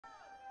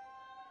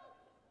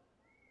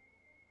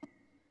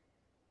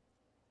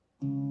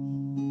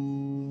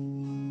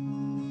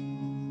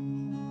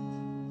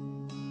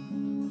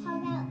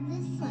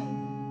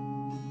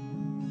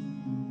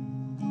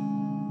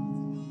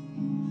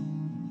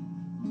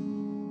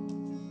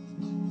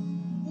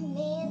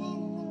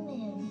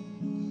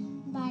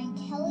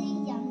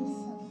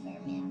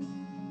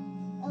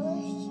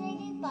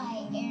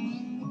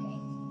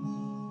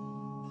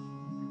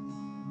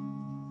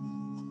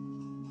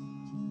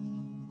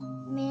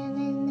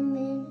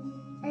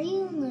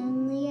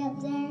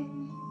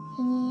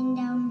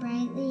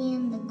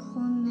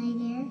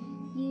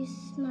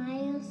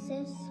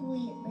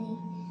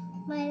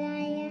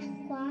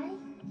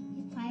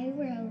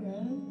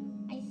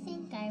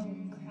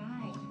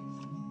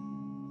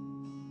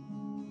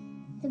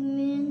The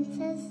moon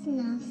says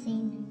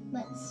nothing,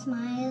 but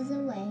smiles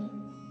away.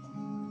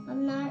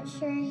 I'm not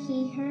sure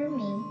he heard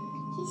me,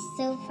 he's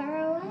so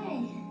far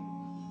away.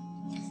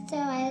 So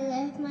I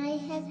lift my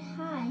head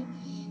high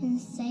and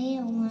say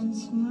it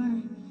once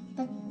more,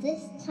 but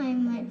this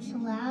time much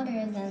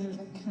louder than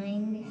the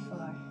time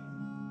before.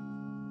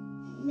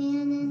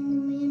 Man in the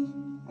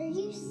moon, are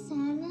you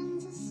sad in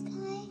the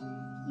sky?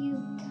 You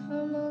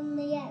come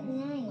only at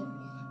night,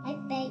 I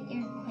bet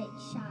you're quite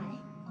shy.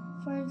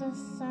 For the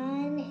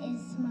sun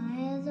is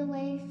miles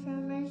away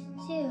from us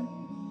too,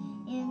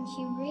 and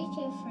she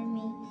reaches for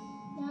me,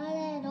 not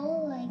at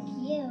all like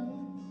you.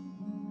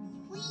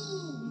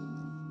 Whee!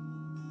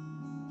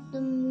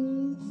 The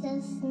moon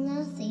says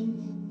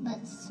nothing,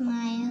 but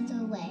smiles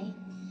away.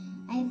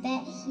 I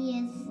bet he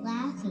is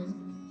laughing,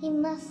 he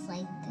must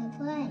like to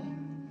play.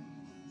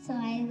 So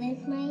I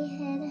lift my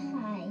head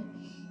high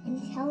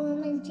and tell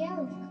him a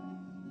joke,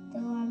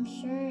 though I'm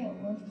sure it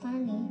was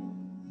funny,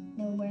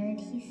 the word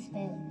he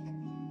spoke.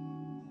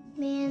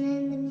 Man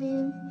in the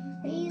moon,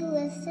 are you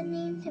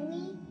listening to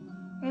me?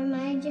 Or am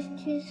I just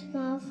too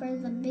small for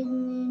the big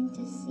moon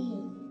to see?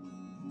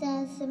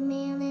 Does the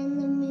man in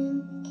the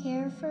moon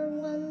care for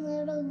one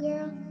little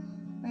girl?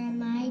 Or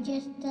am I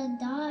just a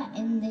dot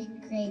in this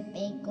great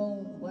big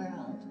old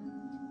world?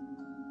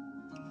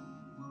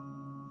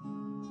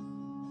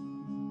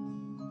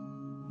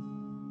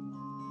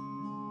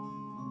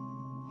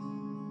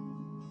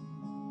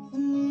 The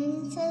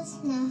moon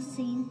says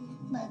nothing,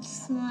 but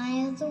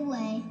smiles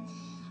away.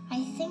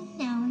 I think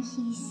now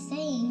he's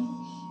saying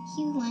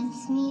he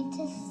wants me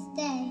to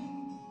stay.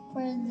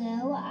 For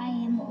though I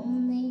am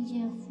only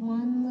just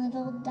one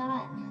little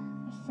dot,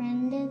 a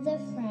friend is a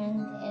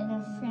friend and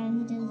a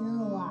friend is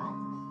a lot.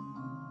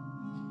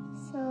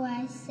 So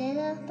I sit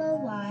up a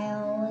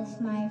while with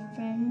my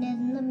friend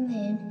in the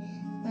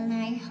moon, then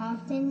I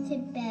hop into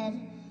bed,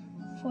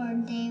 for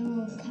day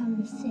will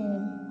come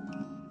soon.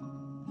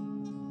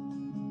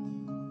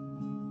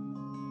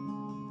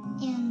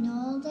 And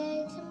all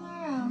day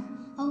tomorrow,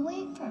 I'll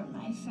wait for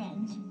my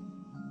friend,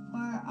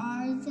 for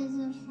ours is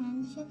a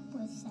friendship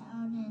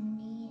without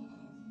any end.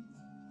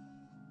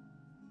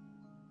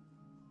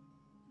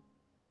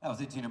 That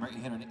was it, team number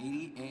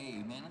 880,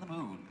 A Man in the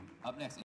Moon. Up next.